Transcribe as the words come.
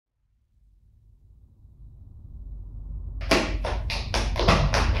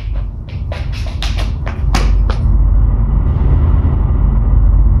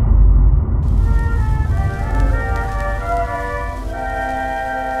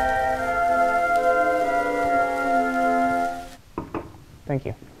Thank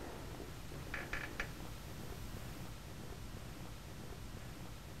you.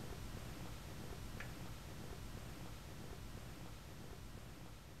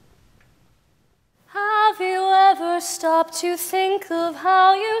 Have you ever stopped to think of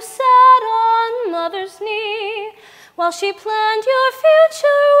how you sat on Mother's knee while she planned your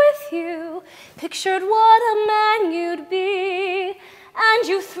future with you, pictured what a man you'd be, and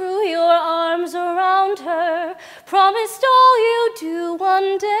you threw your arms around her, promised all you'd do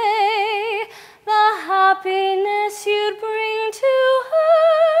one day, the happiness you'd bring to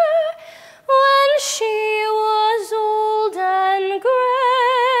her when she was old and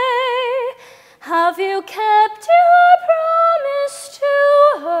gray? Have you kept your promise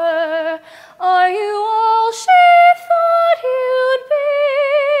to her? Are you all she thought you'd be?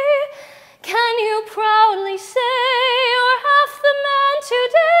 Can you proudly say you're half the man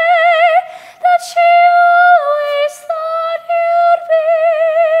today that she always thought you'd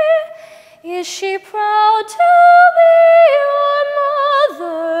be? Is she proud to be your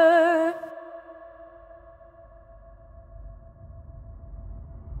mother?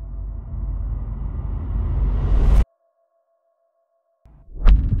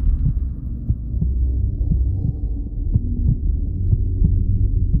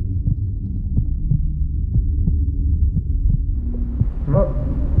 I'm not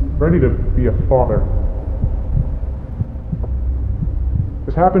ready to be a father.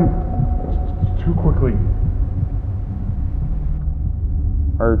 This happened too quickly.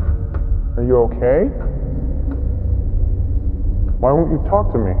 Are you okay? Why won't you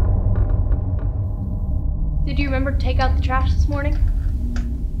talk to me? Did you remember to take out the trash this morning?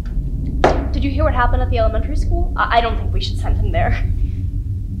 Did you hear what happened at the elementary school? I don't think we should send him there.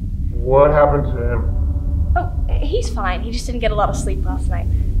 What happened to him? Oh, he's fine. He just didn't get a lot of sleep last night.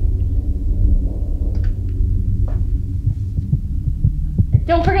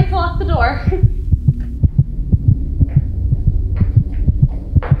 Don't forget to lock the door.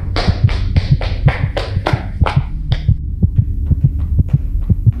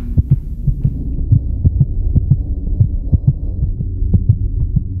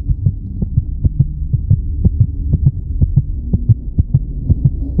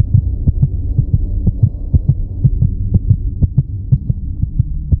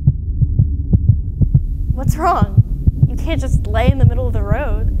 What's wrong? You can't just lay in the middle of the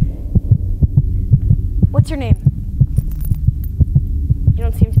road. What's your name? You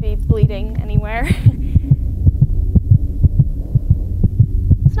don't seem to be bleeding anywhere.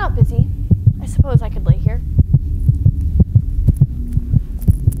 It's not busy. I suppose I could lay here.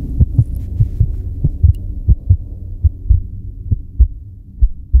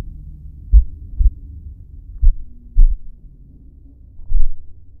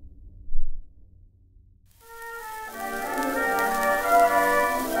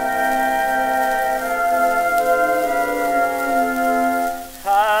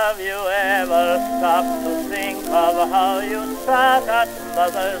 Stop to think of how you sat at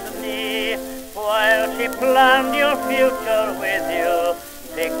Mother's knee while she planned your future with you,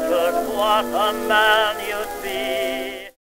 pictured what a man you'd be.